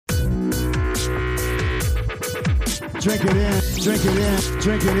Drink it in, drink it in,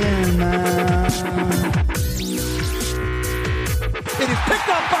 drink it in, man. It is picked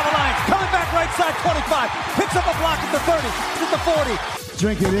up by the Lions. Coming back right side, 25. Picks up a block at the 30. It's at the 40.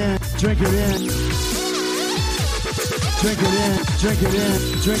 Drink it in, drink it in. Drink it in, drink it in,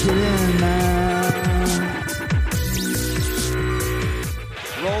 drink it in, man.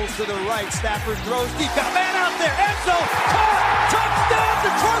 Rolls to the right. Stafford throws deep. Got a man out there. Enzo. Caught. Touchdown,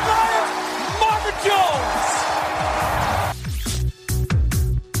 Detroit Lions. Marvin Jones.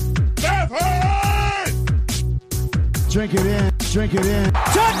 Stafford! Drink it in, drink it in.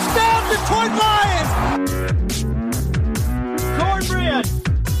 Touchdown, Detroit Lions. Cornbread.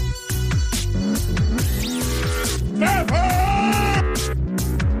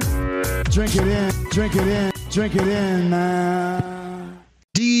 Drink it in, drink it in, drink it in, man.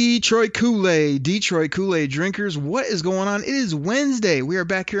 Detroit Kool-Aid drinkers, what is going on? It is Wednesday. We are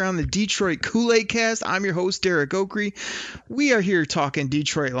back here on the Detroit Kool-Aid cast. I'm your host, Derek Oakrey. We are here talking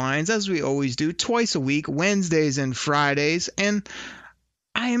Detroit Lions, as we always do, twice a week, Wednesdays and Fridays, and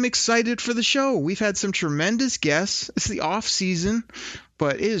I am excited for the show. We've had some tremendous guests. It's the off season,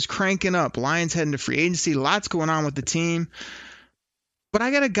 but it is cranking up. Lions heading to free agency. Lots going on with the team. But I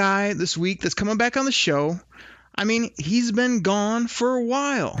got a guy this week that's coming back on the show. I mean, he's been gone for a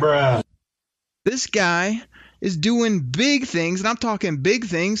while. Bruh. This guy is doing big things, and I'm talking big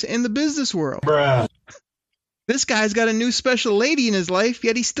things in the business world. Bruh. This guy's got a new special lady in his life,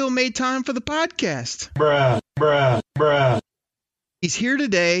 yet he still made time for the podcast. Bruh. Bruh. Bruh. He's here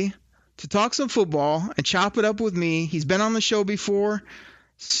today to talk some football and chop it up with me. He's been on the show before.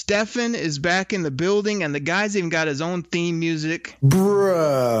 Stefan is back in the building, and the guy's even got his own theme music.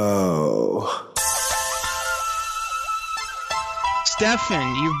 Bro.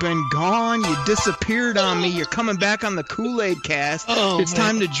 Stefan, you've been gone. You disappeared on me. You're coming back on the Kool-Aid cast. It's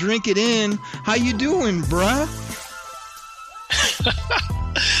time to drink it in. How you doing, bruh?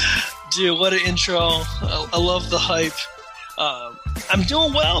 Dude, what an intro. I love the hype. I'm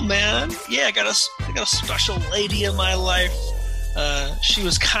doing well, man. Yeah, I got a special lady in my life. She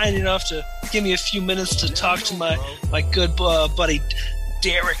was kind enough to give me a few minutes to talk to my good buddy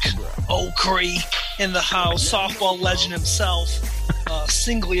Derek Oakrey in the house, softball legend himself,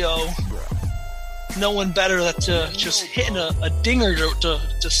 Singlio. No one better than just hitting a dinger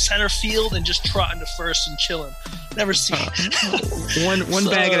to center field and just trotting to first and chilling. Never seen one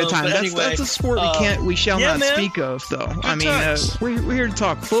bag at a time. That's a sport we shall not man. speak of, though. Good I mean, we're here to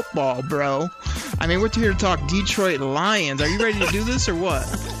talk football, bro. I mean, we're here to talk Detroit Lions. Are you ready to do this or what?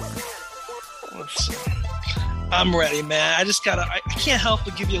 I'm ready, man. I can't help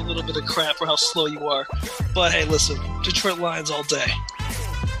but give you a little bit of crap for how slow you are. But hey, listen, Detroit Lions all day.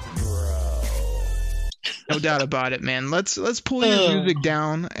 No doubt about it, man. Let's pull your music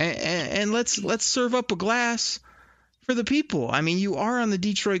down and let's serve up a glass for the people. I mean, you are on the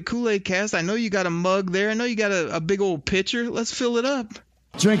Detroit Kool-Aid cast. I know you got a mug there. I know you got a big old pitcher. Let's fill it up.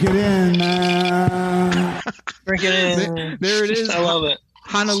 Drink it in, man. Drink it in. There it is. I love it.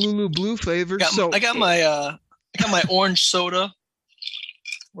 Honolulu blue flavor. I got my orange soda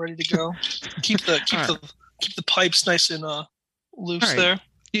ready to go. Keep the pipes nice and loose right there.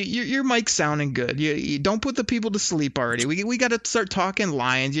 Your mic's sounding good. You don't put the people to sleep already. We got to start talking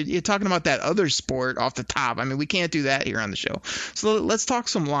Lions. You're talking about that other sport off the top. I mean, we can't do that here on the show. So let's talk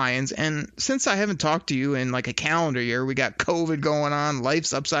some Lions. And since I haven't talked to you in like a calendar year, we got COVID going on,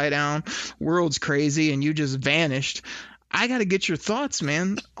 life's upside down, world's crazy, and you just vanished. I got to get your thoughts,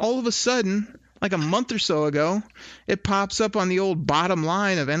 man. All of a sudden, like a month or so ago, it pops up on the old bottom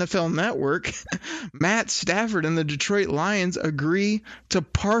line of NFL Network. Matt Stafford and the Detroit Lions agree to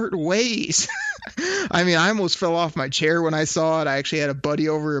part ways. I mean, I almost fell off my chair when I saw it. I actually had a buddy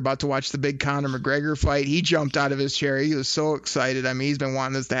over about to watch the big Conor McGregor fight. He jumped out of his chair. He was so excited. I mean, he's been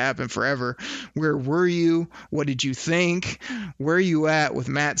wanting this to happen forever. Where were you? What did you think? Where are you at with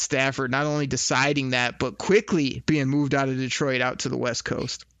Matt Stafford not only deciding that, but quickly being moved out of Detroit out to the West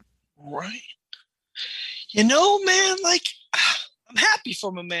Coast? Right. You know, man, like, I'm happy for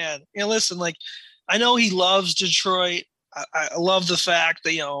my man. You know, listen, like, I know he loves Detroit. I love the fact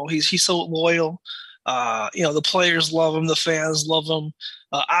that, you know, he's so loyal. You know, the players love him. The fans love him.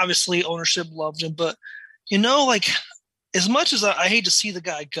 Obviously, ownership loved him. But, you know, like, as much as I hate to see the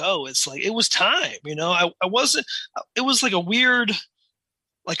guy go, it's like, it was time, you know. I wasn't – it was like a weird,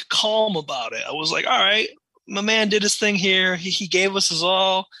 like, calm about it. I was like, all right, my man did his thing here. He gave us his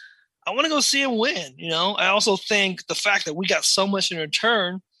all. I want to go see him win. You know, I also think the fact that we got so much in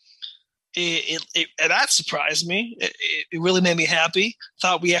return, that surprised me. It really made me happy.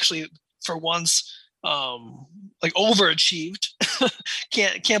 Thought we actually, for once, like overachieved.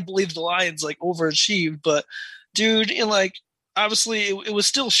 Can't believe the Lions like overachieved, but dude, and like obviously it was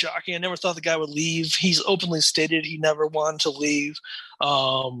still shocking. I never thought the guy would leave. He's openly stated he never wanted to leave.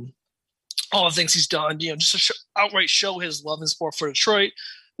 All the things he's done, just to outright show his love and support for Detroit.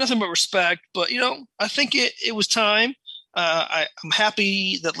 Nothing but respect. But I think it was time. I'm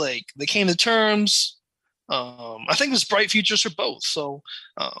happy that like they came to terms. I think there's bright futures for both. So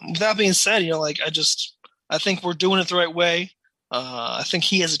with that being said, I think we're doing it the right way. I think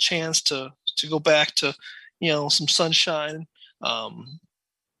he has a chance to go back to some sunshine. Not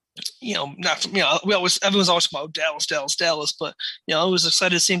from, everyone's always about Dallas, but I was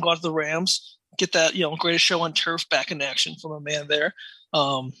excited to see him go out to the Rams, get that greatest show on turf back in action from a man there.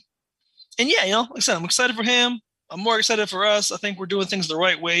 And yeah, like I said, I'm excited for him. I'm more excited for us. I think we're doing things the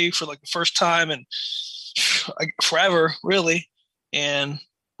right way for like the first time and forever, really. And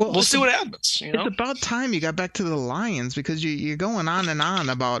we'll see what happens. It's about time you got back to the Lions, because you're going on and on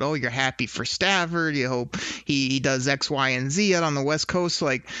about, you're happy for Stafford. You hope he does X, Y, and Z out on the West Coast.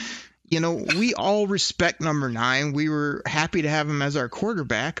 Like, we all respect number 9. We were happy to have him as our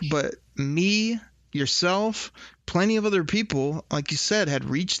quarterback, but me, yourself, plenty of other people, like you said, had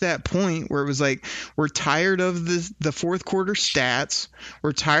reached that point where it was like, we're tired of the fourth quarter stats.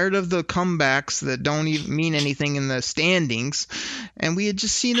 We're tired of the comebacks that don't even mean anything in the standings. And we had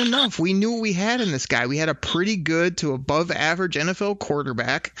just seen enough. We knew what we had in this guy. We had a pretty good to above average NFL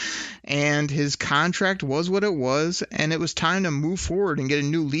quarterback, and his contract was what it was. And it was time to move forward and get a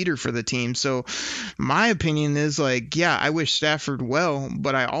new leader for the team. So my opinion is like, yeah, I wish Stafford well,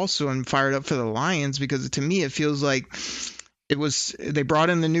 but I also am fired up for the Lions, because to me, it feels like they brought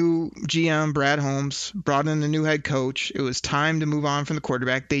in the new GM, Brad Holmes, brought in the new head coach. It was time to move on from the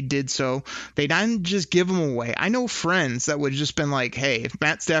quarterback. They did so. They didn't just give him away. I know friends that would have just been like, hey, if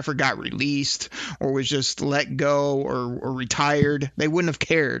Matt Stafford got released or was just let go or retired, they wouldn't have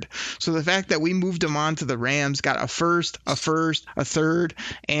cared. So the fact that we moved him on to the Rams, got a first, a third,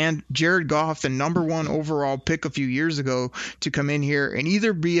 and Jared Goff, the number 1 overall pick a few years ago, to come in here and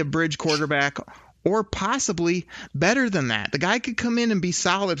either be a bridge quarterback or possibly better than that. The guy could come in and be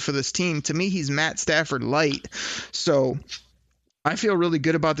solid for this team. To me, he's Matt Stafford light. So I feel really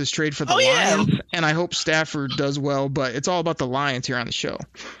good about this trade for the Lions, and I hope Stafford does well, but it's all about the Lions here on the show.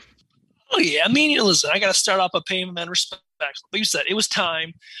 Oh, yeah. I mean, listen, I got to start off by paying him respect. But you said it was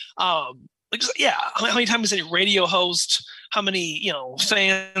time. How many times any radio host, how many,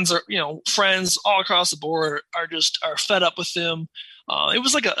 fans or, friends all across the board are fed up with him. It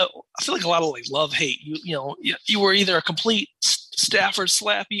was like I feel like a lot of like love hate. You were either a complete Stafford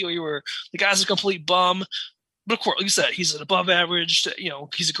slappy, or you were the guy's a complete bum. But of course, like you said, he's an above average.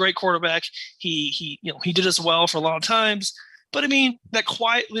 He's a great quarterback. He did as well for a lot of times. But I mean, that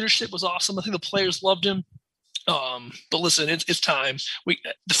quiet leadership was awesome. I think the players loved him. But listen, it's time.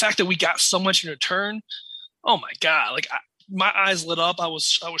 The fact that we got so much in return. Oh my God! Like my eyes lit up. I was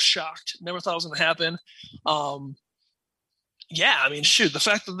shocked. Never thought it was going to happen. Yeah, I mean, shoot, the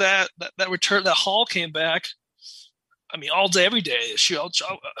fact that return, that Hall came back, I mean, all day, every day. Shoot,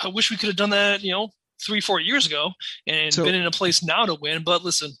 I wish we could have done that, 3-4 years ago and been in a place now to win. But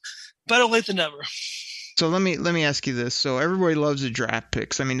listen, better late than never. So let me ask you this. So everybody loves the draft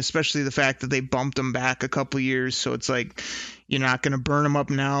picks. I mean, especially the fact that they bumped them back a couple years. So it's like, you're not going to burn them up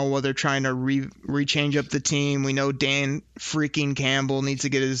now while they're trying to rechange up the team. We know Dan freaking Campbell needs to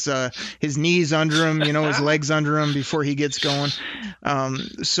get his knees under him, his legs under him before he gets going.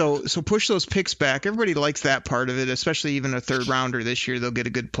 So push those picks back. Everybody likes that part of it, especially even a third rounder this year. They'll get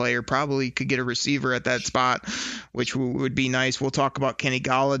a good player. Probably could get a receiver at that spot, which would be nice. We'll talk about Kenny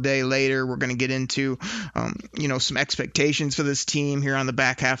Golladay later. We're going to get into, some expectations for this team here on the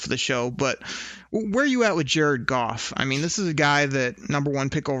back half of the show. But where are you at with Jared Goff? I mean, this is a guy that number 1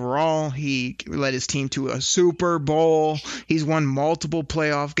 pick overall. He led his team to a Super Bowl. He's won multiple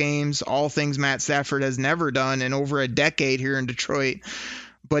playoff games, all things Matt Stafford has never done in over a decade here in Detroit.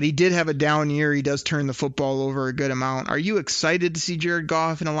 But he did have a down year. He does turn the football over a good amount. Are you excited to see Jared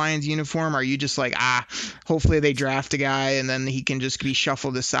Goff in a Lions uniform? Are you just like, hopefully they draft a guy and then he can just be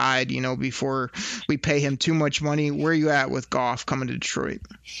shuffled aside, before we pay him too much money? Where are you at with Goff coming to Detroit?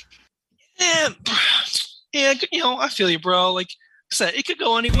 Yeah, I feel you, bro. Like I said, it could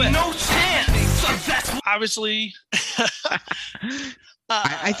go anywhere. No chance. Obviously.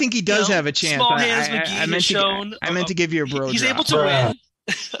 I think he does have a chance. Small hands McGee I meant to give you a bro. He's drop. able to win.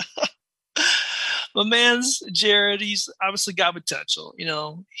 My man's Jared. He's obviously got potential.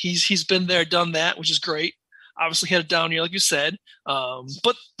 He's been there, done that, which is great. Obviously had a down year, like you said.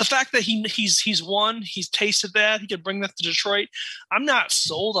 But the fact that he's won, he's tasted that, he can bring that to Detroit. I'm not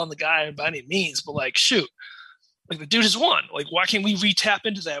sold on the guy by any means, but like, shoot, like the dude has won. Like, why can't we re-tap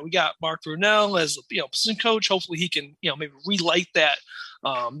into that? We got Mark Brunell as position coach. Hopefully he can maybe relight that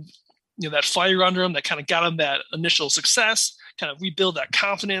that fire under him that kind of got him that initial success, kind of rebuild that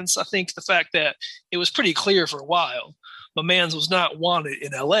confidence. I think the fact that it was pretty clear for a while my man's was not wanted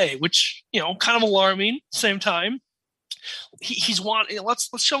in LA, which kind of alarming. Same time, he's wanted. Let's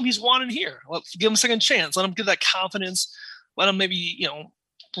show him he's wanted here. Let's give him a second chance. Let him get that confidence. Let him maybe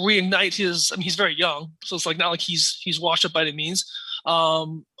reignite his. I mean, he's very young, so it's like not like he's washed up by any means.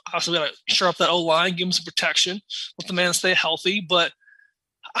 Obviously, we got to shore up that O line, give him some protection, let the man stay healthy. But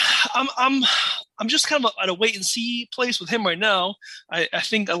I'm just kind of at a wait and see place with him right now. I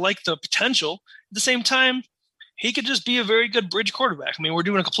think I like the potential. At the same time, he could just be a very good bridge quarterback. I mean, we're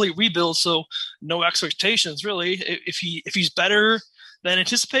doing a complete rebuild, so no expectations really. If he's better than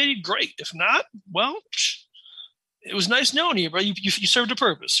anticipated, great. If not, well, it was nice knowing you, bro. You served a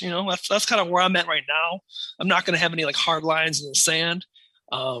purpose. That's kind of where I'm at right now. I'm not going to have any like hard lines in the sand.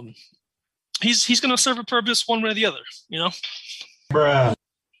 He's going to serve a purpose one way or the other. Bruh.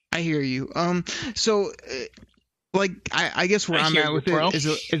 I hear you. So. Like I guess where I'm at with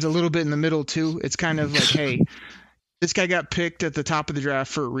it is a little bit in the middle too. It's kind of like, hey, this guy got picked at the top of the draft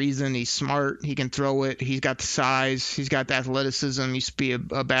for a reason. He's smart. He can throw it. He's got the size. He's got the athleticism. He used to be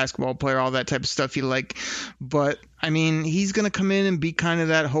a basketball player, all that type of stuff you like. But, I mean, he's going to come in and be kind of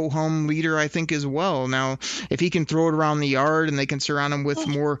that ho-hum leader, I think, as well. Now, if he can throw it around the yard and they can surround him with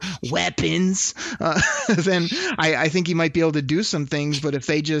more weapons, then I think he might be able to do some things. But if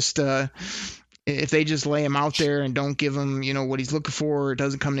they just lay him out there and don't give him, what he's looking for, or it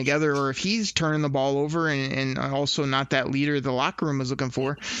doesn't come together, or if he's turning the ball over and also not that leader the locker room is looking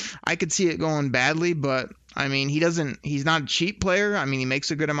for, I could see it going badly. But I mean, he's not a cheap player. I mean, he makes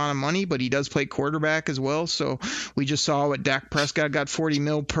a good amount of money, but he does play quarterback as well. So we just saw what Dak Prescott got, $40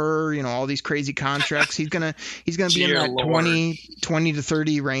 million per, all these crazy contracts. He's going to be in that 20 to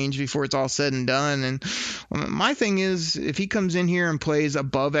 30 range before it's all said and done. And my thing is, if he comes in here and plays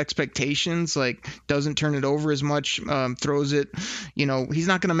above expectations, like doesn't turn it over as much, throws it, he's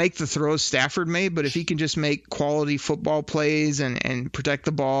not going to make the throws Stafford made, but if he can just make quality football plays and protect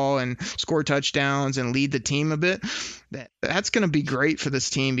the ball and score touchdowns and lead the team a bit, that's going to be great for this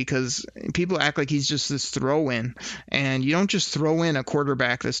team, because people act like he's just this throw-in, and you don't just throw in a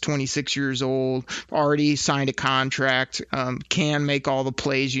quarterback that's 26 years old, already signed a contract, can make all the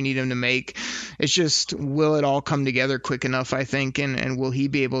plays you need him to make. It's just, will it all come together quick enough, I think, and will he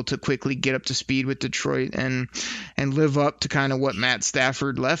be able to quickly get up to speed with Detroit and live up to kind of what Matt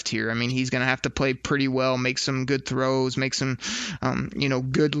Stafford left here? I mean, he's going to have to play pretty well, make some good throws, make some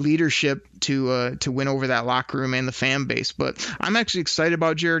good leadership to win over that locker room and the fan base. But I'm actually excited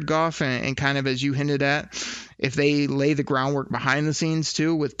about Jared Goff, and kind of as you hinted at, if they lay the groundwork behind the scenes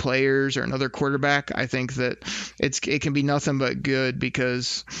too with players or another quarterback, I think that it can be nothing but good,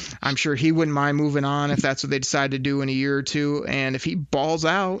 because I'm sure he wouldn't mind moving on if that's what they decide to do in a year or two. And if he balls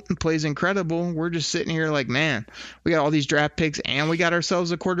out and plays incredible, we're just sitting here like, man, we got all these draft picks and we got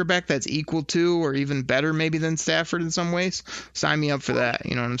ourselves a quarterback that's equal to or even better maybe than Stafford in some ways. Sign me up for that.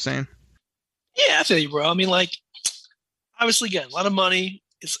 You know what I'm saying? Yeah, I feel you, bro. I mean, like, obviously, again, a lot of money.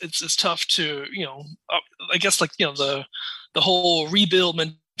 It's tough to, I guess, like, the whole rebuild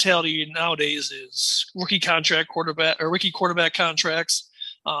mentality nowadays is rookie quarterback contracts,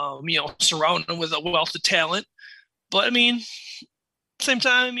 surrounding them with a wealth of talent. But I mean, at the same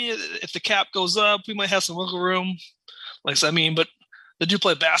time, if the cap goes up, we might have some wiggle room. But they do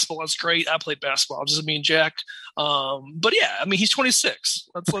play basketball. That's great. I played basketball. Just me and Jack. But yeah, I mean, he's 26.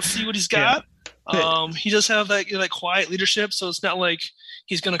 Let's see what he's got. He does have that quiet leadership, so it's not like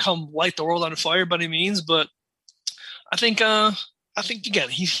he's going to come light the world on fire by any means. But I think again,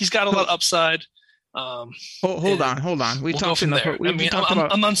 he's got a lot of upside. Hold on. We talked enough.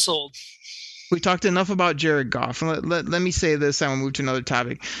 I'm unsold. We talked enough about Jared Goff. Let me say this, and we'll move to another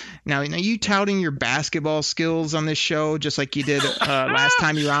topic. Now, you touting your basketball skills on this show, just like you did last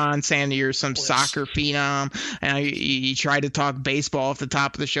time you were on, saying you're some soccer phenom, and you tried to talk baseball off the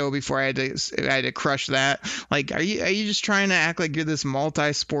top of the show before I had to crush that. Like, are you just trying to act like you're this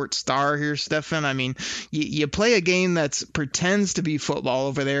multi-sport star here, Stefan? I mean, you play a game that pretends to be football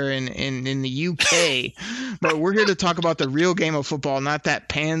over there in the UK, but we're here to talk about the real game of football, not that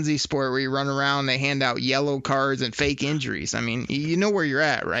pansy sport where you run around, they hand out yellow cards and fake injuries. I mean, you know where you're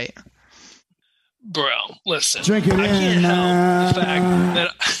at, right? Bro, listen. Drink it I can't in, help the fact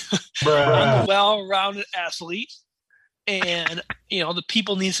that I'm a well-rounded athlete, and the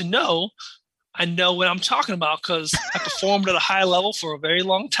people need to know I know what I'm talking about because I performed at a high level for a very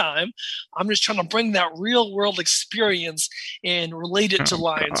long time. I'm just trying to bring that real world experience and relate it to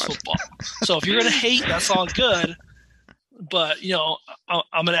Lions football. So if you're gonna hate, that's all good. But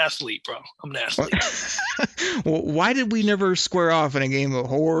I'm an athlete, bro. I'm an athlete. Well, why did we never square off in a game of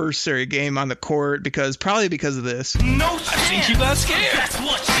horse or a game on the court? Probably because of this. No, I think you got scared. That's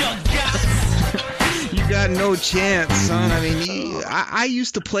what you got. You got no chance, son. I mean, I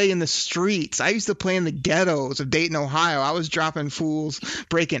used to play in the streets. I used to play in the ghettos of Dayton, Ohio. I was dropping fools,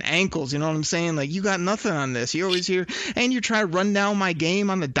 breaking ankles. You know what I'm saying? Like, you got nothing on this. You're always here, and you're trying to run down my game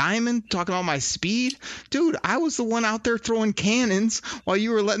on the diamond, talking about my speed. Dude, I was the one out there throwing cannons while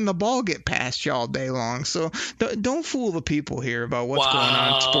you were letting the ball get past you all day long. So don't fool the people here about what's going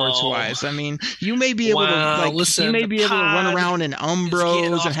on sports-wise. I mean, you may be able to run around in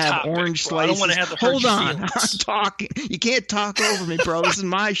Umbros and have orange slices. I don't want to have the Hold on, I'm talking. You can't talk over me, bro. This is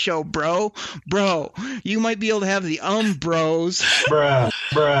my show, bro. Bro, you might be able to have the Umbros,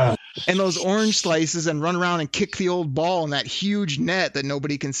 bruh, and those orange slices and run around and kick the old ball in that huge net that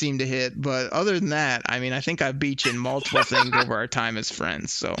nobody can seem to hit. But other than that, I mean, I think I've beat you in multiple things over our time as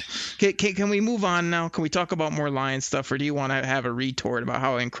friends. So can we move on now? Can we talk about more Lions stuff, or do you want to have a retort about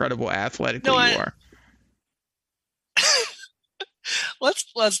how incredible athletically you are? Let's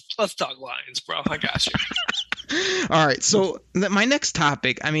talk Lions, bro. I got you. All right, so my next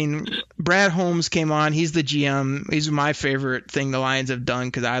topic, I mean, Brad Holmes came on. He's the GM. He's my favorite thing the Lions have done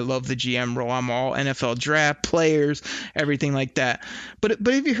because I love the GM role. I'm all NFL draft, players, everything like that. But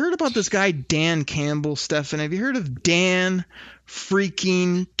have you heard about this guy, Dan Campbell, Stefan? Have you heard of Dan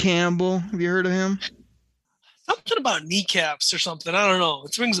freaking Campbell? Have you heard of him? Something about kneecaps or something. I don't know.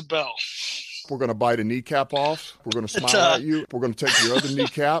 It rings a bell. We're going to bite a kneecap off. We're going to smile at you. We're going to take your other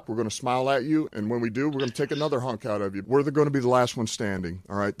kneecap. We're going to smile at you. And when we do, we're going to take another hunk out of you. We're going to be the last one standing.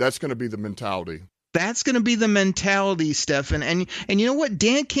 All right. That's going to be the mentality. That's going to be the mentality, Stefan. And you know what?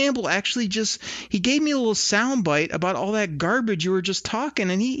 Dan Campbell actually he gave me a little soundbite about all that garbage you were just talking.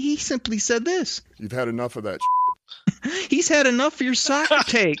 And he simply said this. You've had enough of that. He's had enough of your soccer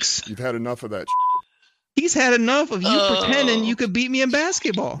takes. You've had enough of that. He's had enough of you pretending you could beat me in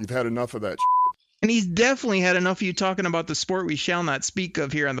basketball. You've had enough of that. And he's definitely had enough of you talking about the sport we shall not speak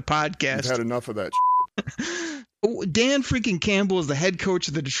of here on the podcast. You've had enough of that. Dan freaking Campbell is the head coach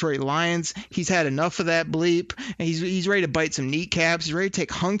of the Detroit Lions. He's had enough of that bleep. And he's ready to bite some kneecaps. He's ready to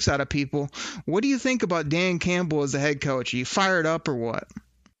take hunks out of people. What do you think about Dan Campbell as the head coach? Are you fired up or what?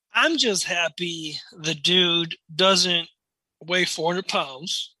 I'm just happy the dude doesn't weigh 400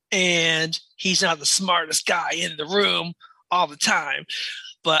 pounds and he's not the smartest guy in the room all the time.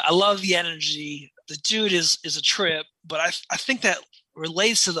 But I love the energy. The dude is a trip, but I think that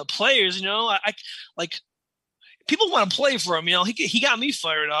relates to the players. I like people want to play for him. He got me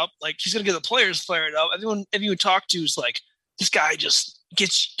fired up. Like he's gonna get the players fired up. Everyone you talk to is like, this guy just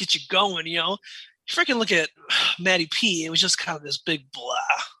gets you going. You freaking look at Matty P. It was just kind of this big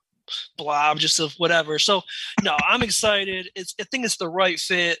blob just of whatever. So no, I'm excited. I think it's the right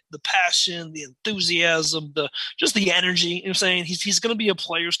fit, the passion, the enthusiasm, the energy. You know what I'm saying? He's going to be a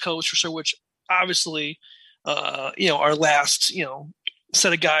player's coach for sure, which obviously our last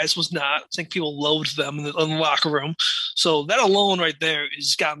set of guys was not. I think people loathed them in the locker room. So that alone right there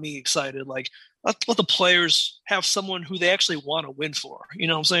has got me excited. Like let the players have someone who they actually want to win for. You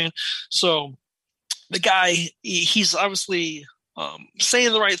know what I'm saying? So the guy, he's obviously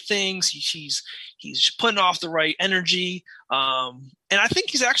saying the right things. He's putting off the right energy. And I think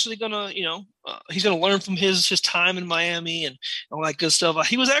he's actually gonna, he's gonna learn from his time in Miami and all that good stuff.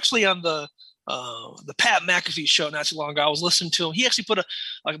 He was actually on the Pat McAfee show not too long ago. I was listening to him. He actually put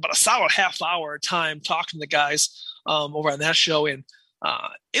about a solid half hour time talking to the guys over on that show, and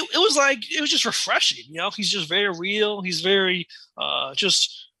it was just refreshing. He's just very real. He's very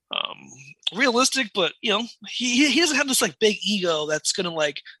realistic, but he doesn't have this like big ego that's gonna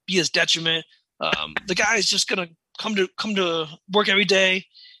like be his detriment. The guy is just gonna come to work every day.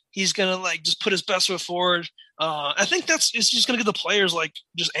 He's gonna like just put his best foot forward. I think it's just gonna get the players like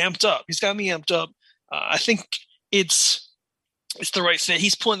just amped up. He's got me amped up. I think it's the right fit.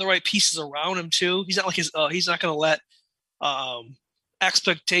 He's putting the right pieces around him too. He's not like he's not gonna let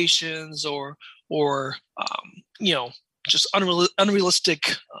expectations or just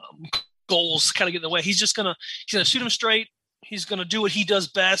unrealistic goals kind of get in the way. He's gonna shoot him straight. He's gonna do what he does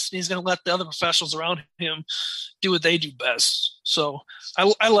best, and he's gonna let the other professionals around him do what they do best. So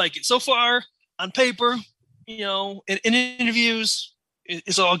I like it so far. On paper, in interviews,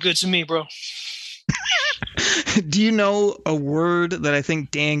 it's all good to me, bro. Do you know a word that I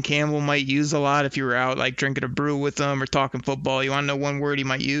think Dan Campbell might use a lot if you were out like drinking a brew with him or talking football? You want to know one word he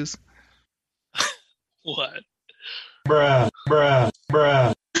might use? What? Bruh.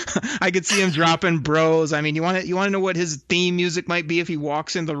 I could see him dropping bros. I mean, you want to know what his theme music might be if he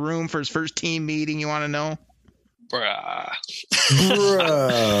walks in the room for his first team meeting? You want to know? Bruh.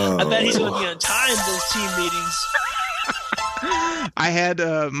 Bro. I bet he's going to be on time those team meetings. I had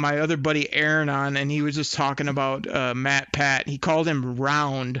my other buddy Aaron on, and he was just talking about Matt Pat. He called him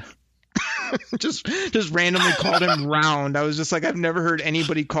Round. just randomly called him Round. I was just like, I've never heard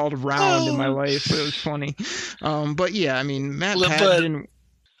anybody called Round in my life. It was funny. But yeah, I mean, Matt Pat didn't.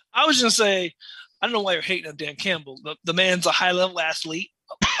 I was going to say, I don't know why you're hating on Dan Campbell. The man's a high-level athlete,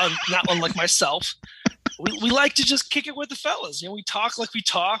 not unlike myself. We like to just kick it with the fellas. You know, we talk like we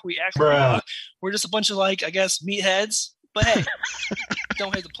talk. We act like we talk. We're just a bunch of, like, I guess, meatheads. But hey,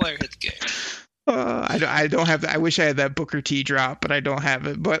 don't hate the player, hit the game. I don't have that. I wish I had that Booker T drop, but I don't have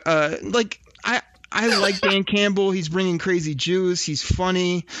it. But like I like Dan Campbell. He's bringing crazy juice. He's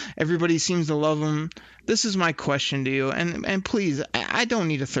funny. Everybody seems to love him. This is my question to you, and please, I don't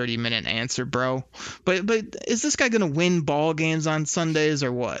need a 30-minute answer, bro. But is this guy gonna win ball games on Sundays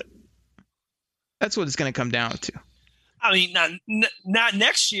or what? That's what it's gonna come down to. I mean, not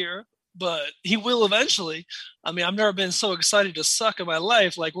next year, but he will eventually. I mean, I've never been so excited to suck in my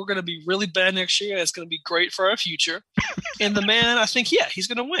life. Like, we're going to be really bad next year. It's going to be great for our future. And the man, I think, yeah, he's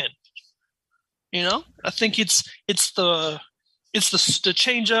going to win. You know, I think it's the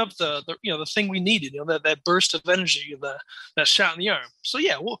change up, the thing we needed. You know, that burst of energy, that shot in the arm. So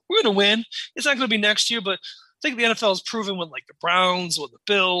yeah, we're going to win. It's not going to be next year, but I think the NFL has proven with like the Browns, with the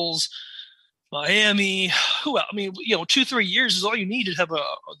Bills, Miami, who else? I mean, 2-3 years is all you need to have a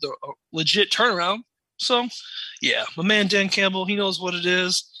legit turnaround. So, yeah, my man Dan Campbell, he knows what it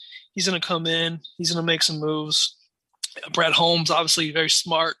is. He's going to come in. He's going to make some moves. Brad Holmes, obviously very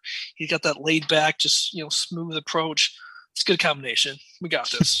smart. He got that laid back, just smooth approach. It's a good combination. We got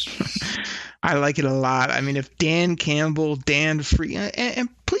this. I like it a lot. I mean, if Dan Campbell, Dan Free, and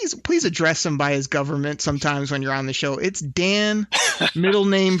please address him by his government sometimes when you're on the show. It's Dan, middle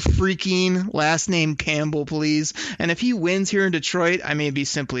name Freaking, last name Campbell, please. And if he wins here in Detroit, I may be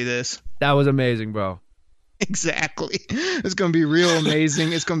simply this. That was amazing, bro. Exactly. It's going to be real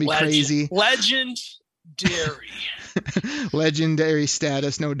amazing. It's going to be crazy. Legendary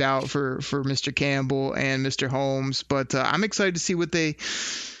status, no doubt, for Mr. Campbell and Mr. Holmes. But I'm excited to see what they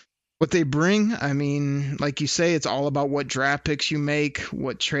bring. I mean, like you say, it's all about what draft picks you make,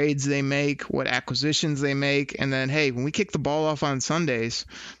 what trades they make, what acquisitions they make. And then, hey, when we kick the ball off on Sundays,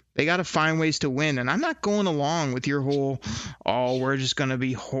 they got to find ways to win. And I'm not going along with your whole, we're just going to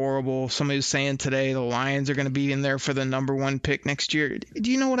be horrible. Somebody was saying today the Lions are going to be in there for the number 1 pick next year.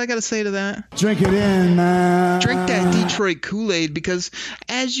 Do you know what I got to say to that? Drink it in, man. Drink that Detroit Kool-Aid, because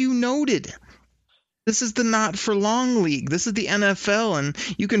as you noted, this is the not for long league. This is the NFL, and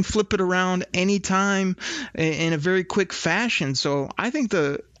you can flip it around anytime in a very quick fashion. So I think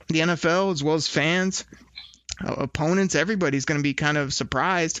the NFL, as well as fans, opponents, everybody's going to be kind of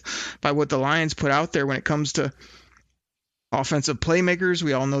surprised by what the Lions put out there when it comes to offensive playmakers.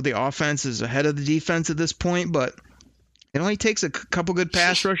 We all know the offense is ahead of the defense at this point, but it only takes a couple good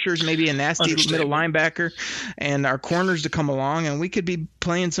pass rushers, maybe a nasty middle linebacker, and our corners to come along, and we could be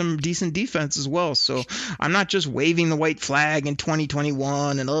playing some decent defense as well. So I'm not just waving the white flag in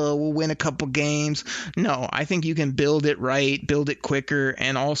 2021 and, we'll win a couple games. No, I think you can build it right, build it quicker,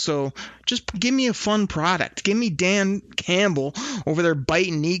 and also just give me a fun product. Give me Dan Campbell over there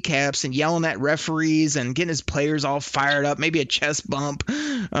biting kneecaps and yelling at referees and getting his players all fired up, maybe a chest bump,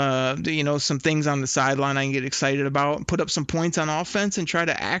 some things on the sideline I can get excited about, put up some points on offense and try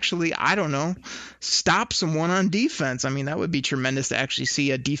to actually, stop someone on defense. I mean, that would be tremendous to actually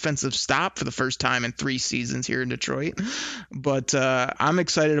see a defensive stop for the first time in 3 seasons here in Detroit. But I'm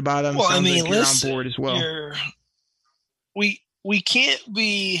excited about him. Well, Sounds like you're listen, on board as well. We can't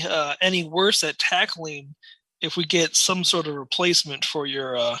be any worse at tackling if we get some sort of replacement for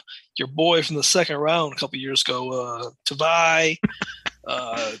your boy from the second round a couple years ago, Tavai,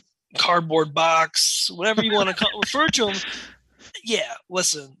 cardboard box, whatever you want to refer to him. Yeah,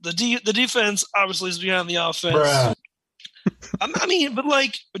 listen, the defense obviously is behind the offense. Bruh.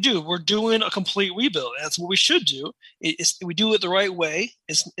 But dude, we're doing a complete rebuild. That's what we should do. We do it the right way.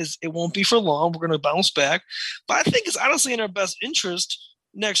 It won't be for long. We're going to bounce back. But I think it's honestly in our best interest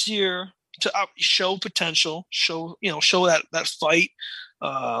next year to show potential, show that fight.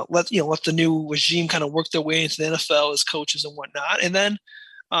 Let the new regime kind of work their way into the NFL as coaches and whatnot. And then,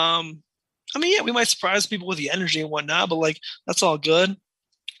 we might surprise people with the energy and whatnot, but that's all good.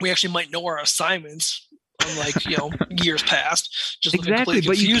 We actually might know our assignments. Unlike years past, just exactly.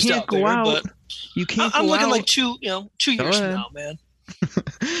 But you can't go out. You can't. I'm go looking out. like 2 years from now, man.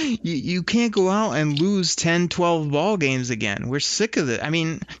 You can't go out and lose 10, 12 ball games again. We're sick of it. I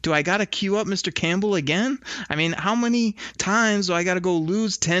mean, do I got to queue up Mr. Campbell again? I mean, how many times do I got to go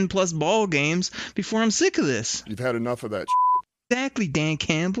lose 10 plus ball games before I'm sick of this? You've had enough of that. Exactly, Dan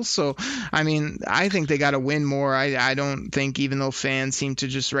Campbell. So, I mean, I think they got to win more. I don't think, even though fans seem to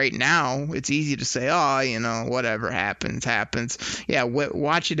just right now, it's easy to say, oh, whatever happens. Yeah,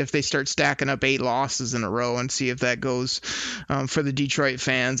 watch it if they start stacking up 8 losses in a row and see if that goes for the Detroit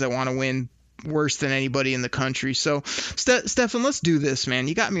fans that want to win worse than anybody in the country. So, Stefan, let's do this, man.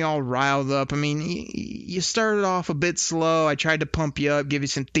 You got me all riled up. I mean, you started off a bit slow. I tried to pump you up, give you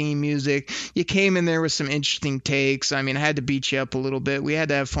some theme music. You came in there with some interesting takes. I mean, I had to beat you up a little bit. We had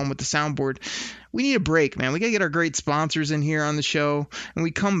to have fun with the soundboard. We need a break, man. We got to get our great sponsors in here on the show. And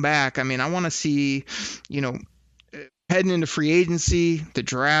we come back. I mean, I want to see, heading into free agency, the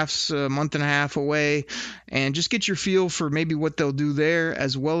draft's a month and a half away, and just get your feel for maybe what they'll do there,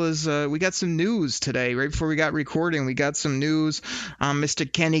 as well as we got some news today. Right before we got recording, we got some news on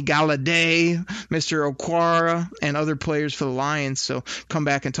Mr. Kenny Galladay, Mr. Okwara, and other players for the Lions. So come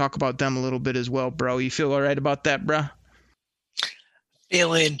back and talk about them a little bit as well, bro. You feel all right about that, bro?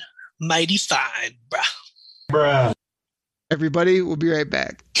 Feeling mighty fine, Bruh. Everybody, we'll be right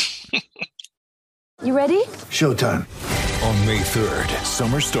back. You ready? Showtime. On May 3rd,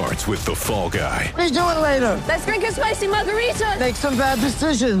 summer starts with The Fall Guy. Let's do it later. Let's drink a spicy margarita. Make some bad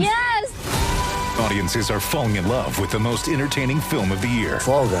decisions. Yes. Audiences are falling in love with the most entertaining film of the year.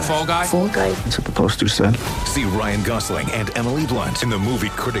 Fall guy. Fall Guy? Fall guy. That's what the poster said. See Ryan Gosling and Emily Blunt in the movie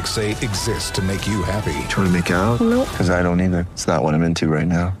critics say exists to make you happy. Trying to make it out? Nope. Because I don't either. It's not what I'm into right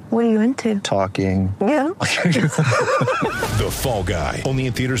now. What are you into? Talking. Yeah. The Fall Guy. Only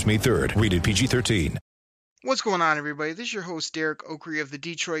in theaters May 3rd. Rated PG-13. What's going on, everybody? This is your host, Derek Oakrey of the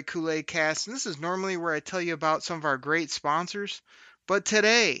Detroit Kool-Aid Cast, and this is normally where I tell you about some of our great sponsors. But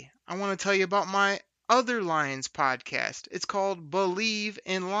today, I want to tell you about my other Lions podcast. It's called Believe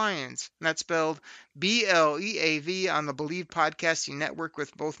in Lions, and that's spelled B-L-E-A-V on the Believe Podcasting Network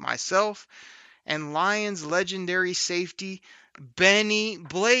with both myself and Lions legendary safety, Benny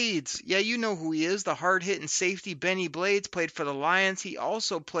Blades. Yeah, you know who he is, the hard-hitting safety Benny Blades. Played for the Lions. He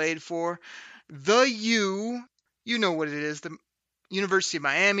also played for the U. You know what it is, the University of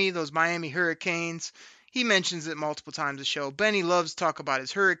Miami, those Miami Hurricanes. He mentions it multiple times a show. Benny loves to talk about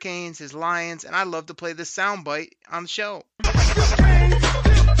his Hurricanes, his Lions, and I love to play this soundbite on the show.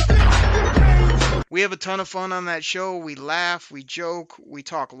 We have a ton of fun on that show. We laugh, we joke, we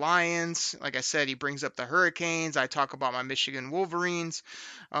talk Lions. Like I said, he brings up the Hurricanes. I talk about my Michigan Wolverines.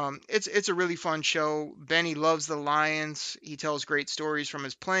 It's a really fun show. Benny loves the Lions. He tells great stories from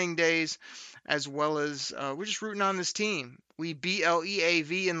his playing days, as well as we're just rooting on this team. We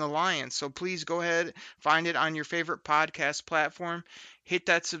BLEAV in the Lions. So please go ahead, find it on your favorite podcast platform. Hit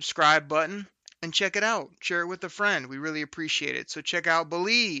that subscribe button and check it out. Share it with a friend. We really appreciate it. So check out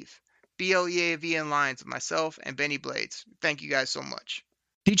Believe, BLEAV in Lions with myself and Benny Blades. Thank you guys so much.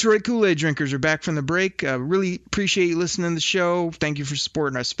 Detroit Kool-Aid drinkers are back from the break. Really appreciate you listening to the show. Thank you for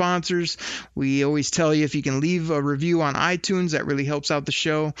supporting our sponsors. We always tell you if you can leave a review on iTunes, that really helps out the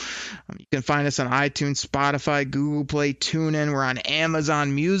show. You can find us on iTunes, Spotify, Google Play, TuneIn. We're on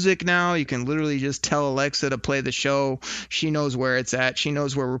Amazon Music now. You can literally just tell Alexa to play the show. She knows where it's at. She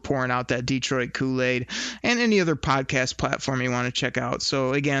knows where we're pouring out that Detroit Kool-Aid, and any other podcast platform you want to check out.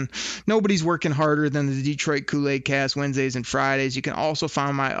 So again, nobody's working harder than the Detroit Kool-Aid Cast Wednesdays and Fridays. You can also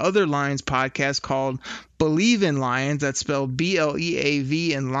find my other Lions podcast called Believe in Lions. That's spelled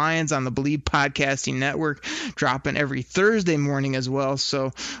BLEAV in Lions on the Believe Podcasting Network, dropping every Thursday morning as well.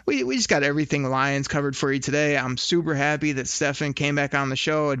 So we just got everything Lions covered for you today. I'm super happy that Stefan came back on the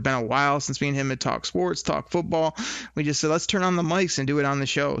show. It'd been a while since me and him had talked sports, talked football. We just said, let's turn on the mics and do it on the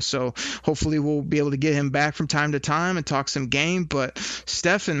show. So hopefully we'll be able to get him back from time to time and talk some game. But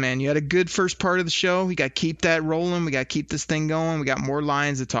Stefan, man, you had a good first part of the show. We got to keep that rolling. We got to keep this thing going. We got more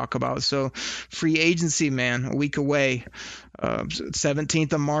Lions to talk about. So free agency, man, a week away,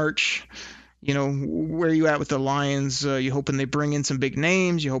 17th of March. You know, where are you at with the Lions? You hoping they bring in some big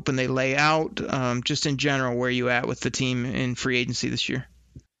names? You hoping they lay out? Just in general, where are you at with the team in free agency this year?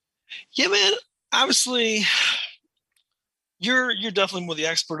 Yeah, man. Obviously, you're definitely more the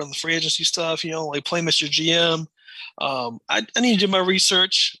expert on the free agency stuff. You know, like play Mr. GM. I need to do my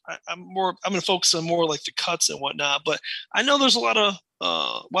research. I'm going to focus on more like the cuts and whatnot. But I know there's a lot of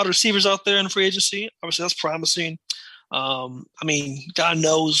wide receivers out there in free agency. Obviously, that's promising. I mean, God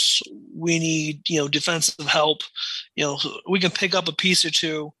knows we need, defensive help. We can pick up a piece or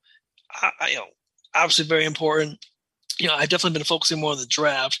two. Obviously very important. I've definitely been focusing more on the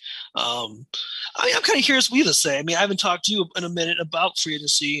draft. I'm kind of curious what you to say. I mean, I haven't talked to you in a minute about free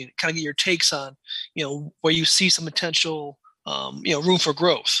agency and kind of get your takes on, where you see some potential, room for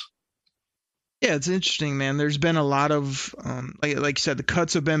growth. Yeah, it's interesting, man. There's been a lot of, like you said, the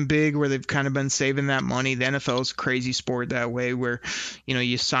cuts have been big where they've kind of been saving that money. The NFL is a crazy sport that way where,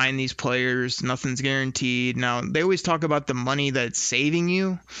 you sign these players, nothing's guaranteed. Now, they always talk about the money that's saving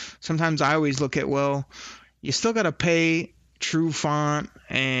you. Sometimes I always look at, well, you still got to pay Trufant,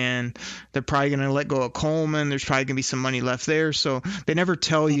 and they're probably going to let go of Coleman. There's probably going to be some money left there. So they never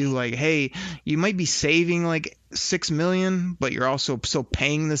tell you, like, hey, you might be saving like $6 million, but you're also still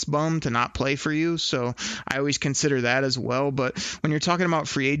paying this bum to not play for you. So I always consider that as well. But when you're talking about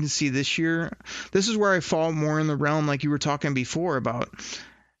free agency this year, this is where I fall more in the realm like you were talking before about,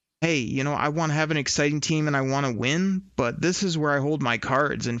 hey, I want to have an exciting team and I want to win, but this is where I hold my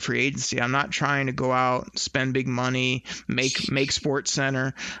cards in free agency. I'm not trying to go out, spend big money, make Sports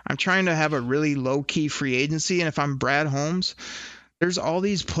Center. I'm trying to have a really low-key free agency, and if I'm Brad Holmes, there's all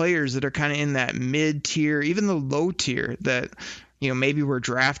these players that are kind of in that mid-tier, even the low tier that, maybe were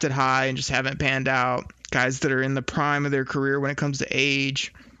drafted high and just haven't panned out, guys that are in the prime of their career when it comes to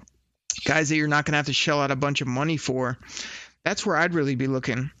age, guys that you're not going to have to shell out a bunch of money for. That's where I'd really be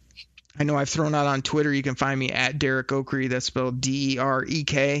looking. I know I've thrown out on Twitter. You can find me at Derek Okrie. That's spelled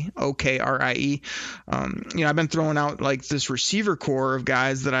DEREK OKRIE. I've been throwing out like this receiver core of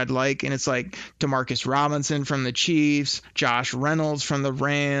guys that I'd like, and it's like Demarcus Robinson from the Chiefs, Josh Reynolds from the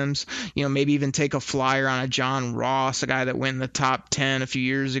Rams. Maybe even take a flyer on a John Ross, a guy that went in the top 10 a few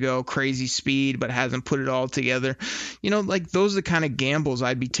years ago, crazy speed, but hasn't put it all together. Like those are the kind of gambles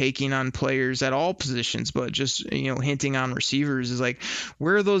I'd be taking on players at all positions, but just hinting on receivers is like,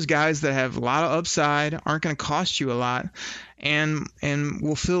 where are those guys that have a lot of upside, aren't going to cost you a lot, and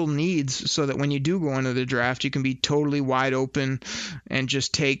will fill needs so that when you do go into the draft, you can be totally wide open and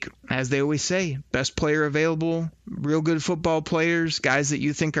just take, as they always say, best player available, real good football players, guys that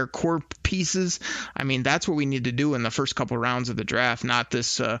you think are core pieces. I mean, that's what we need to do in the first couple rounds of the draft, not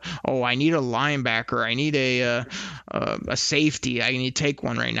this, I need a linebacker, I need a safety, I need to take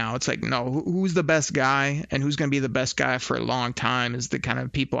one right now. It's like, no, who's the best guy and who's going to be the best guy for a long time is the kind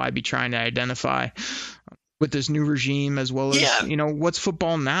of people I'd be trying to identify with this new regime, as well as, what's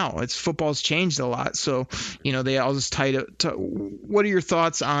football now? Football's changed a lot. So, they all just tight up. What are your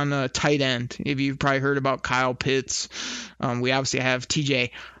thoughts on tight end? If you've probably heard about Kyle Pitts, we obviously have TJ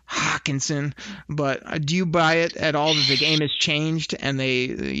Hawkinson, but do you buy it at all that the game has changed and they,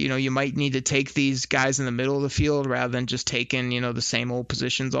 you might need to take these guys in the middle of the field rather than just taking, the same old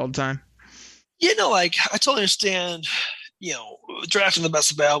positions all the time? I totally understand, drafting the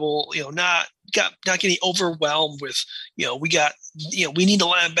best available, not getting overwhelmed with, we need a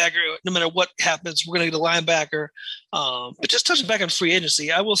linebacker. No matter what happens, we're going to get a linebacker. But just touching back on free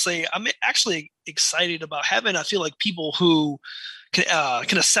agency, I will say I'm actually excited about having, I feel like, people who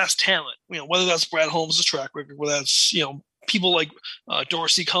can assess talent, whether that's Brad Holmes' track record, whether that's, people like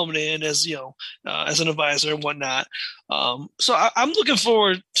Dorsey coming in as, as an advisor and whatnot. So I'm looking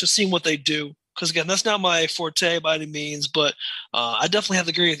forward to seeing what they do. Because, again, that's not my forte by any means, but I definitely have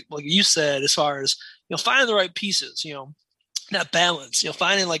to agree, like you said, as far as, finding the right pieces, that balance,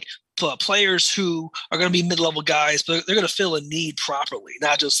 finding like players who are going to be mid-level guys, but they're going to fill a need properly,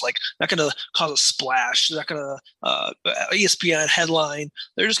 not just like, not going to cause a splash. They're not going to ESPN headline.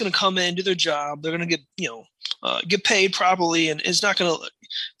 They're just going to come in, do their job. They're going to get paid properly, and it's not going to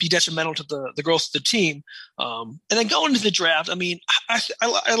be detrimental to the growth of the team. And then going into the draft, I mean,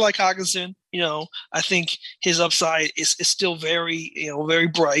 I like Hawkinson. I think his upside is still very, very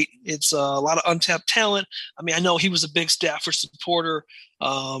bright. It's a lot of untapped talent. I mean, I know he was a big Stafford supporter.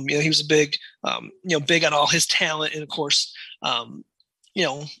 He was a big, big on all his talent. And of course,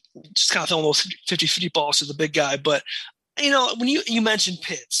 just kind of throwing those 50-50 balls to the big guy. But, when you mentioned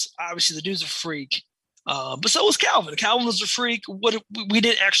Pitts, obviously the dude's a freak. But so was Calvin. Calvin was a freak. We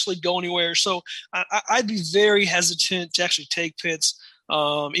didn't actually go anywhere. So I'd be very hesitant to actually take Pitts,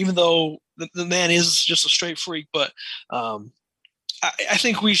 even though the man is just a straight freak. But I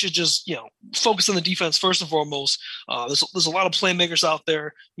think we should just, focus on the defense first and foremost. There's a lot of playmakers out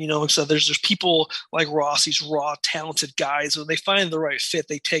there, so there's people like Ross, these raw, talented guys. When they find the right fit,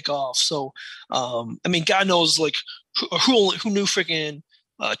 they take off. So, I mean, God knows, like, who knew freaking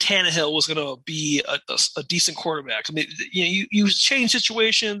Tannehill was going to be a decent quarterback. I mean, you change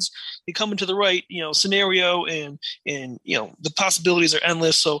situations, you come into the right, scenario, and the possibilities are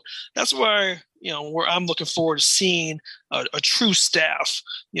endless. So that's where I'm looking forward to seeing a true staff,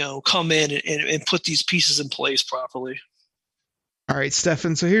 come in and put these pieces in place properly. All right,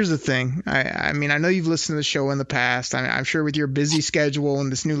 Stefan. So here's the thing. I mean, I know you've listened to the show in the past. I'm sure with your busy schedule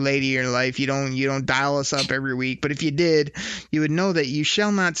and this new lady in your life, you don't dial us up every week. But if you did, you would know that you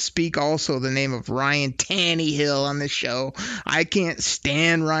shall not speak also the name of Ryan Tannehill on this show. I can't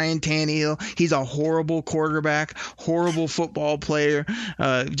stand Ryan Tannehill. He's a horrible quarterback, horrible football player.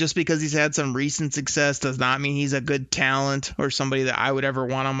 Just because he's had some recent success does not mean he's a good talent or somebody that I would ever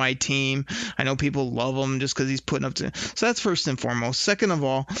want on my team. I know people love him just because he's putting up to. So that's first and foremost. Second of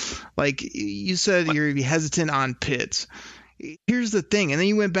all, like you said, you're hesitant on Pitts. Here's the thing, and then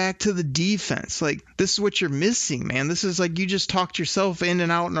you went back to the defense. Like, this is what you're missing, man. This is like you just talked yourself in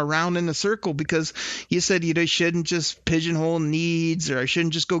and out and around in a circle because you said you shouldn't just pigeonhole needs, or I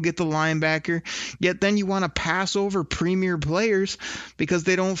shouldn't just go get the linebacker. Yet then you want to pass over premier players because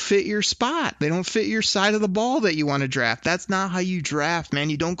they don't fit your spot. They don't fit your side of the ball that you want to draft. That's not how you draft,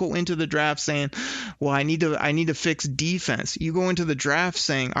 man. You don't go into the draft saying, well, I need to fix defense. You go into the draft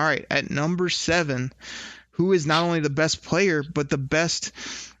saying, all right, at number 7, who is not only the best player, but the best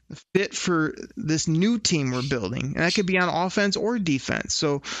fit for this new team we're building. And that could be on offense or defense.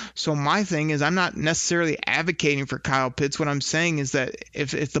 So my thing is, I'm not necessarily advocating for Kyle Pitts. What I'm saying is that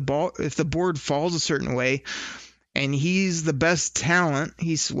if the board falls a certain way and he's the best talent,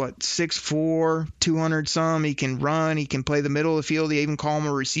 he's 6'4", 200 some, he can run, he can play the middle of the field, you even call him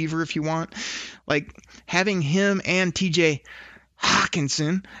a receiver if you want. Like, having him and TJ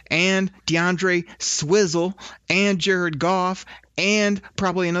Hawkinson and DeAndre Swizzle and Jared Goff and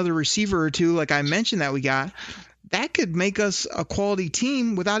probably another receiver or two, like I mentioned that we got, that could make us a quality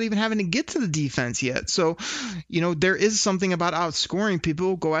team without even having to get to the defense yet. So, there is something about outscoring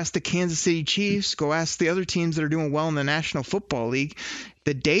people. Go ask the Kansas City Chiefs. Go ask the other teams that are doing well in the National Football League.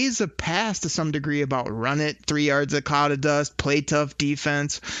 The days have passed to some degree about run it, 3 yards a cloud of dust, play tough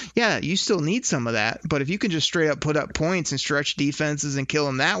defense. Yeah, you still need some of that. But if you can just straight up put up points and stretch defenses and kill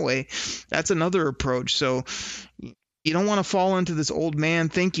them that way, that's another approach. So you don't want to fall into this old man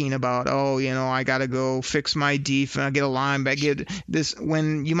thinking about, I got to go fix my defense, get a linebacker, get this,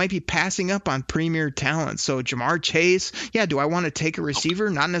 when you might be passing up on premier talent. So Jamar Chase, do I want to take a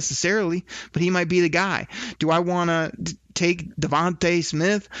receiver? Not necessarily, but he might be the guy. Do I want to take Devontae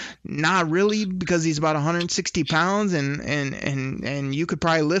Smith? Not really, because he's about 160 pounds and you could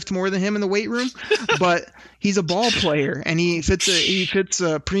probably lift more than him in the weight room, but he's a ball player and he fits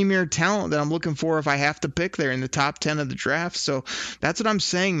a premier talent that I'm looking for if I have to pick there in the top 10 of the draft. So that's what I'm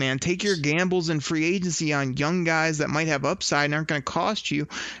saying, man. Take your gambles in free agency on young guys that might have upside and aren't going to cost you,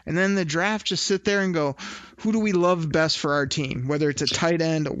 and then the draft, just sit there and go, who do we love best for our team? Whether it's a tight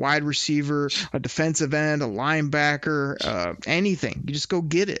end, a wide receiver, a defensive end, a linebacker, anything. You just go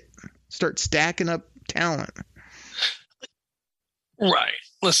get it. Start stacking up talent. Right.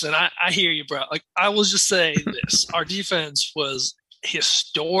 Listen, I hear you, bro. Like, I will just say this. Our defense was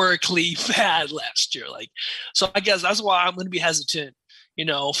historically bad last year. So I guess that's why I'm going to be hesitant.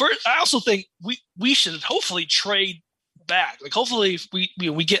 I also think we should hopefully trade back. Hopefully if we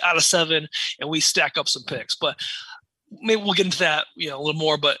get out of 7 and we stack up some picks, but maybe we'll get into that a little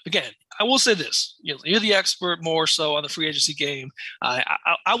more. But again, I will say this: you're the expert more so on the free agency game.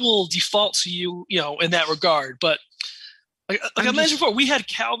 I will default to you, in that regard. But like I mentioned before, we had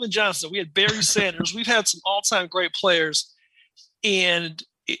Calvin Johnson, we had Barry Sanders, we've had some all-time great players, and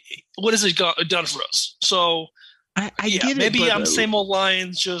what has it done for us? So. I get it. Maybe I'm same old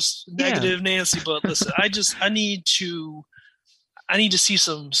Lions, just negative Nancy. But listen, I need to see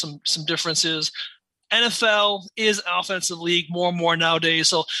some differences. NFL is an offensive league more and more nowadays.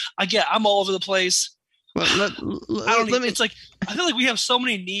 So I'm all over the place. It's like I feel like we have so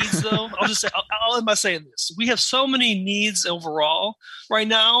many needs, though. I'll end by saying this: we have so many needs overall right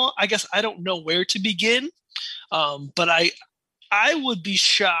now. I guess I don't know where to begin, but I would be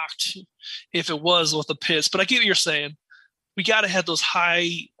shocked if it was with the Pitts, but I get what you're saying. We got to have those high,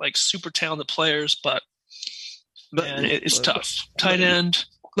 super talented players, but man, it's tough. Tight end.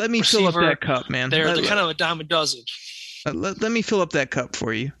 Let me receiver, fill up that cup, man. They're kind of a dime a dozen. Let me fill up that cup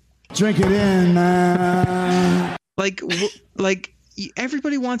for you. Drink it in, man. Like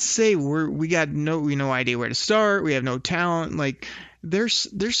everybody wants to say we got no idea where to start. We have no talent.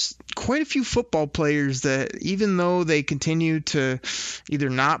 There's quite a few football players that, even though they continue to either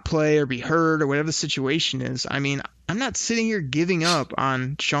not play or be hurt or whatever the situation is, I mean, I'm not sitting here giving up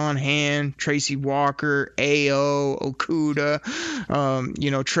on Sean Hand, Tracy Walker, Ao, Okuda,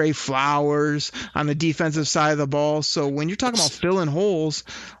 Trey Flowers on the defensive side of the ball. So when you're talking about filling holes,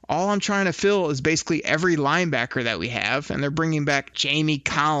 all I'm trying to fill is basically every linebacker that we have, and they're bringing back Jamie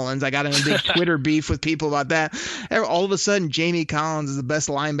Collins. I got in a big Twitter beef with people about that. All of a sudden, Jamie Collins is the best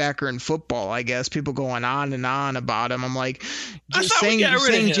linebacker in football, I guess. People going on and on about him. I'm like,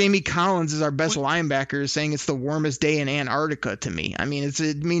 saying Jamie Collins is our best linebacker is saying it's the warmest day in Antarctica to me. I mean,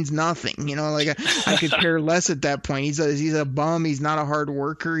 it means nothing. I could care less at that point. He's a bum. He's not a hard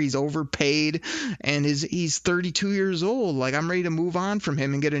worker. He's overpaid, and he's 32 years old. Like, I'm ready to move on from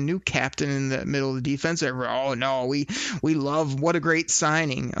him and get a new captain in the middle of the defense. Oh no, we love, what a great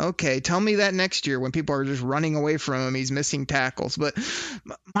signing. Okay, tell me that next year when people are just running away from him, he's missing tackles. But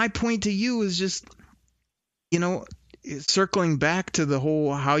my point to you is just, circling back to the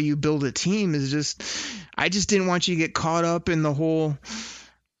whole how you build a team is just, I just didn't want you to get caught up in the whole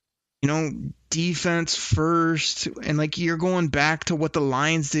defense first, and like you're going back to what the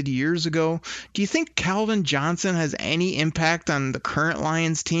Lions did years ago. Do you think Calvin Johnson has any impact on the current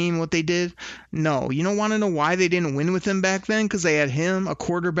Lions team, what they did? No. You don't want to know why they didn't win with him back then? Because they had him, a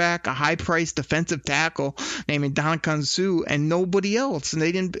quarterback, a high-priced defensive tackle named Ndamukong Suh, and nobody else. And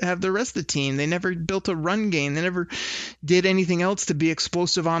they didn't have the rest of the team. They never built a run game. They never did anything else to be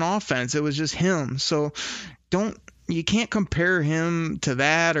explosive on offense. It was just him. So you can't compare him to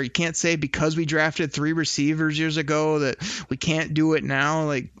that, or you can't say because we drafted 3 receivers years ago that we can't do it now.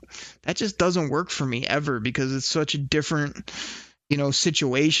 Like, that just doesn't work for me ever, because it's such a different,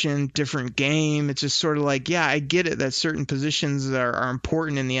 situation, different game. It's just sort of like, yeah, I get it that certain positions are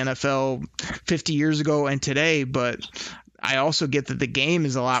important in the NFL 50 years ago and today, but I also get that the game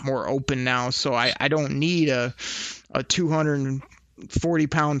is a lot more open now. So I don't need a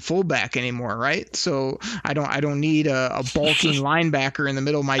 240-pound fullback anymore, right? So I don't need a bulking linebacker in the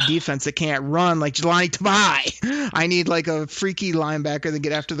middle of my defense that can't run like Jelani Tavai. I need like a freaky linebacker that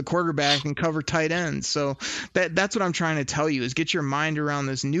get after the quarterback and cover tight ends. So that's what I'm trying to tell you, is get your mind around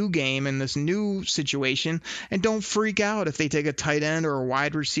this new game and this new situation, and don't freak out if they take a tight end or a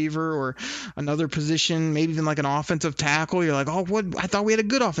wide receiver or another position, maybe even like an offensive tackle. You're like, oh, what? I thought we had a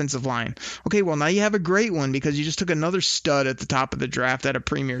good offensive line. Okay, well, now you have a great one because you just took another stud at the top of the draft at a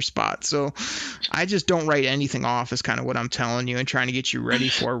premier spot. So I just don't write anything off, is kind of what I'm telling you and trying to get you ready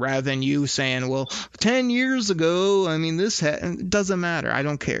for, rather than you saying, well, 10 years ago, I mean, it doesn't matter. I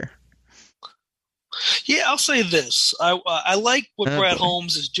don't care. Yeah, I'll say this. I like what Brad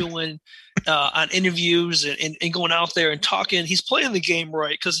Holmes is doing on interviews and going out there and talking. He's playing the game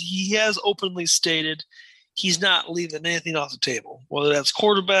right, because he has openly stated he's not leaving anything off the table, whether that's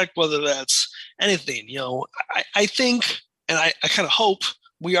quarterback, whether that's anything. I think, and I kind of hope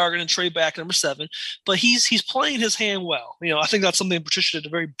we are going to trade back number 7, but he's playing his hand well. I think that's something Patricia did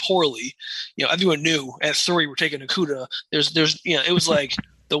very poorly. Everyone knew at 3 we're taking Okuda. It was like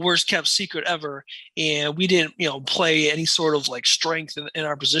the worst kept secret ever, and we didn't play any sort of like strength in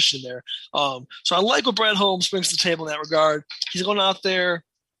our position there. So I like what Brad Holmes brings to the table in that regard. He's going out there.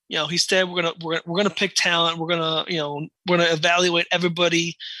 He said we're gonna pick talent. We're gonna evaluate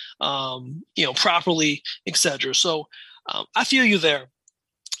everybody, properly, etc. So I feel you there.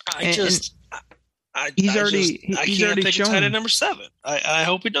 I can't pick a tight end number 7. I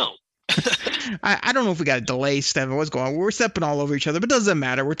hope we don't. I don't know if we got to delay stepping. What's going on? We're stepping all over each other, but it doesn't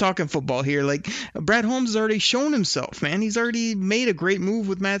matter. We're talking football here. Like, Brad Holmes has already shown himself, man. He's already made a great move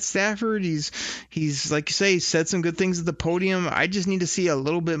with Matt Stafford. He's like you say, said some good things at the podium. I just need to see a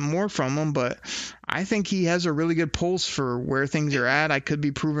little bit more from him, but I think he has a really good pulse for where things are at. I could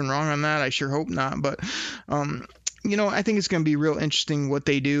be proven wrong on that. I sure hope not, but I think it's going to be real interesting what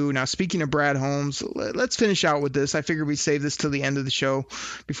they do. Now, speaking of Brad Holmes, let's finish out with this. I figured we'd save this till the end of the show.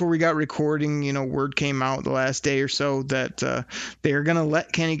 Before we got recording, word came out the last day or so that they're going to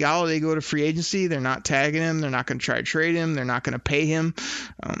let Kenny Golladay go to free agency. They're not tagging him. They're not going to try to trade him. They're not going to pay him.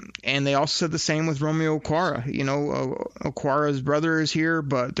 And they also said the same with Romeo Okwara. Okwara's brother is here,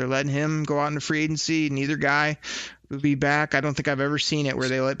 but they're letting him go out into free agency. Neither guy will be back. I don't think I've ever seen it where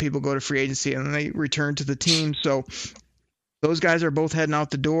they let people go to free agency and then they return to the team. So those guys are both heading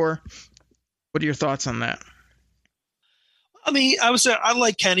out the door. What are your thoughts on that? I mean, I would say I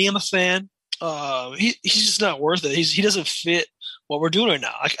like Kenny. I'm a fan. He's just not worth it. He doesn't fit what we're doing right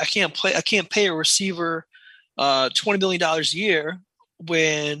now. I can't pay a receiver $20 million a year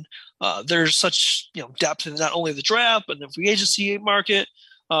when there's such depth in not only the draft but the free agency market.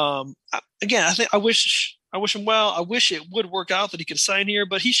 Again, I wish him well. I wish it would work out that he could sign here,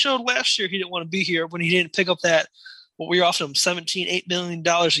 but he showed last year he didn't want to be here when he didn't pick up that, what we offered him, $8 million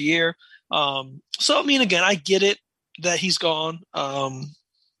a year. So, I mean, again, I get it. that he's gone.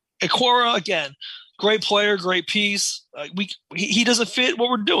 Okwara, again, great player, great piece. He doesn't fit what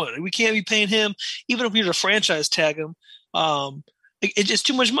we're doing. We can't be paying him, even if we were to franchise tag him. It's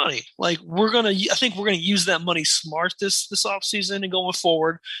too much money. Like I think we're gonna use that money smart this offseason and going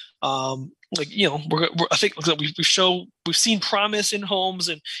forward. I think we've seen promise in Holmes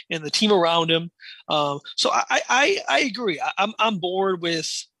and the team around him. So I agree. I'm on board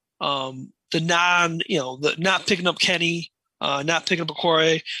with the not picking up Kenny, not picking up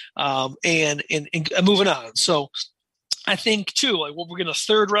Okwara, and moving on. So I think too, like we're getting a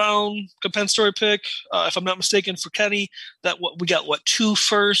 3rd round compensatory pick, if I'm not mistaken, for Kenny. We got 2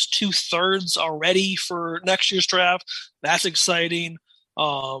 firsts, 2 thirds already for next year's draft. That's exciting.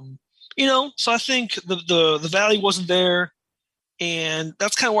 So I think the value wasn't there, and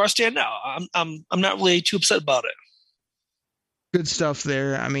that's kind of where I stand now. I'm not really too upset about it. Good stuff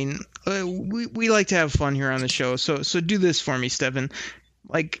there. I mean, we like to have fun here on the show, so do this for me, Stephen.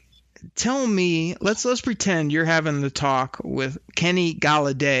 Like, tell me, let's pretend you're having the talk with Kenny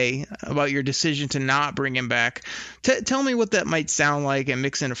Golladay about your decision to not bring him back. Tell me what that might sound like, and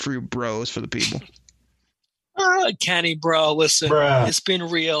mix in a few bros for the people. Kenny, bro, listen, It's been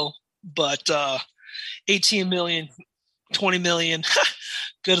real, but 18 million, 20 million,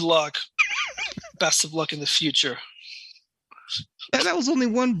 good luck. Best of luck in the future. That was only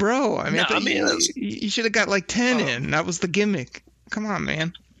one bro. I mean, you should have got like 10 in. That was the gimmick. Come on,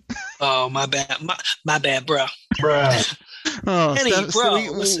 man. Oh, my bad. My bad, bro. Oh, Kenny,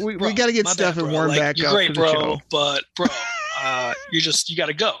 we got to get Stephen warmed back you're up great, for the bro, show. But, bro, you got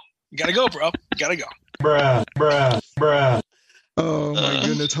to go. You got to go, bro. You got to go. Bruh. Oh my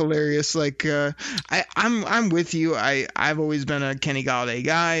goodness, hilarious! Like, I'm with you. I've always been a Kenny Golladay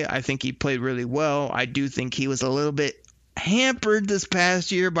guy. I think he played really well. I do think he was a little bit hampered this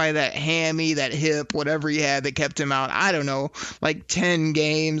past year by that hammy, that hip, whatever he had that kept him out. I don't know, like 10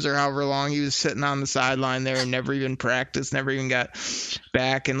 games or however long he was sitting on the sideline there and never even practiced, never even got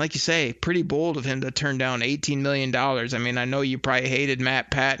back. And like you say, pretty bold of him to turn down $18 million. I mean, I know you probably hated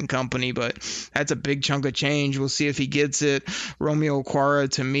Matt Pat and company, but that's a big chunk of change. We'll see if he gets it. Romeo Okwara,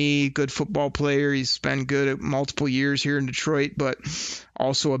 to me, good football player. He's been good at multiple years here in Detroit, but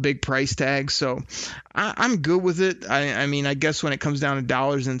also a big price tag. So I'm good with it. I mean, I guess when it comes down to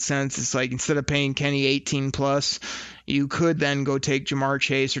dollars and cents, it's like instead of paying Kenny 18 plus, you could then go take Jamar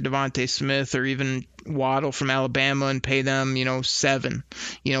Chase or Devontae Smith or even Waddle from Alabama and pay them, 7,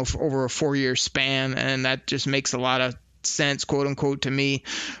 for over a 4-year span. And that just makes a lot of sense, quote unquote, to me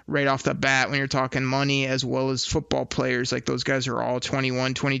right off the bat when you're talking money as well as football players. Like those guys are all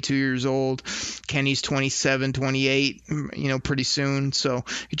 21, 22 years old. Kenny's 27, 28, pretty soon. So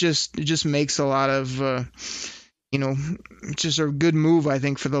it just makes a lot of it's just a good move, I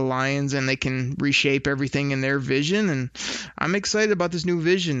think, for the Lions, and they can reshape everything in their vision. And I'm excited about this new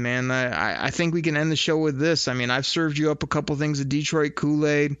vision, man. I think we can end the show with this. I mean, I've served you up a couple things of Detroit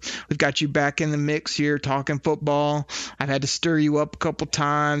Kool-Aid. We've got you back in the mix here talking football. I've had to stir you up a couple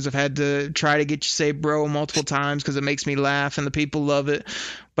times. I've had to try to get you to say bro multiple times because it makes me laugh and the people love it.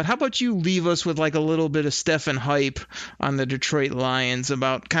 But how about you leave us with like a little bit of Stephen hype on the Detroit Lions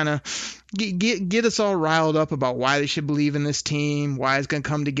about kind of get us all riled up about why they should believe in this team, why it's going to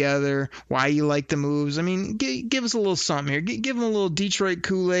come together, why you like the moves. I mean, give us a little something here. Give them a little Detroit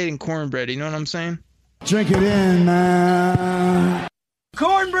Kool-Aid and cornbread. You know what I'm saying? Drink it in, man.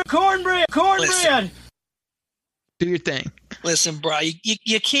 Cornbread. Listen. Do your thing. Listen, bro,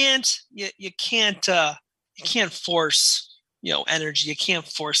 you can't force energy. You can't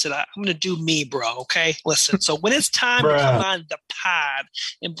force it. I'm going to do me, bro. Okay. Listen. So when it's time to come on the pod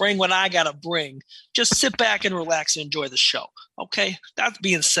and bring what I got to bring, just sit back and relax and enjoy the show. Okay. That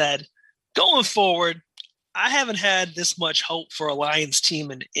being said, going forward, I haven't had this much hope for a Lions team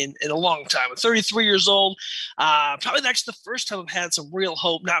in a long time. I'm 33 years old. Probably actually the first time I've had some real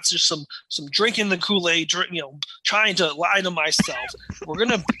hope, not just some drinking the Kool-Aid, trying to lie to myself. We're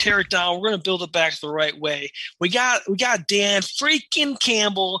gonna tear it down. We're gonna build it back the right way. We got Dan freaking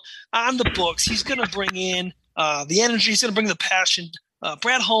Campbell on the books. He's gonna bring in the energy. He's gonna bring the passion.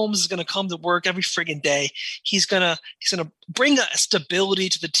 Brad Holmes is going to come to work every friggin' day. He's gonna bring a stability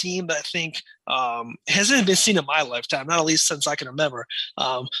to the team that I think hasn't been seen in my lifetime, not at least since I can remember.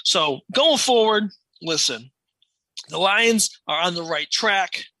 So going forward, listen, the Lions are on the right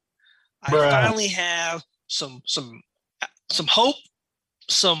track. I finally have some hope,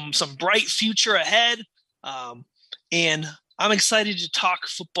 some bright future ahead, and I'm excited to talk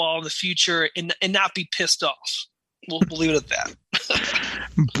football in the future and not be pissed off. We'll leave it at that.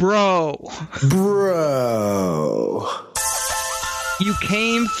 Bro. You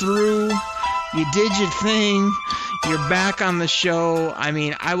came through. You did your thing. You're back on the show. I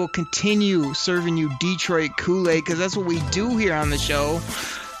mean, I will continue serving you Detroit Kool-Aid because that's what we do here on the show.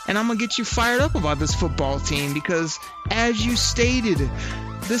 And I'm going to get you fired up about this football team because, as you stated,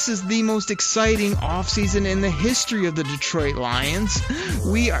 this is the most exciting offseason in the history of the Detroit Lions.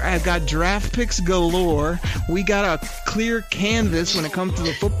 I've got draft picks galore. We got a clear canvas when it comes to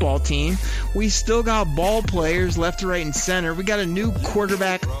the football team. We still got ball players left, right, and center. We got a new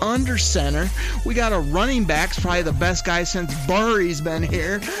quarterback under center. We got a running back, probably the best guy since Burry's been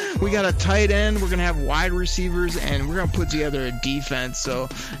here. We got a tight end. We're going to have wide receivers, and we're going to put together a defense. So,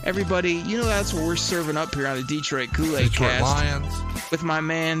 everybody, that's what we're serving up here on the Detroit Kool-Aid Cast. Lions. With my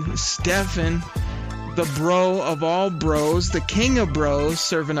man, Stefan, the bro of all bros, the king of bros,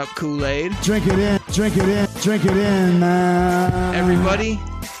 serving up Kool-Aid. Drink it in, drink it in, drink it in, man. Everybody,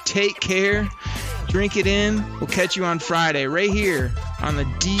 take care. Drink it in. We'll catch you on Friday right here on the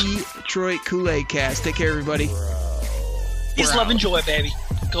Detroit Kool-Aid Cast. Take care, everybody. Peace, love, and joy, baby.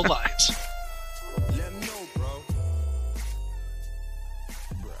 Go Lions.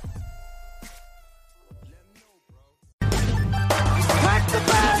 Pack the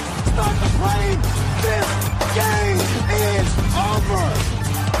bag, start the plane. This game is over.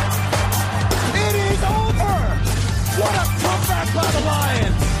 It is over. What a comeback by the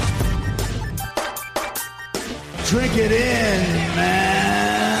Lions. Drink it in, man.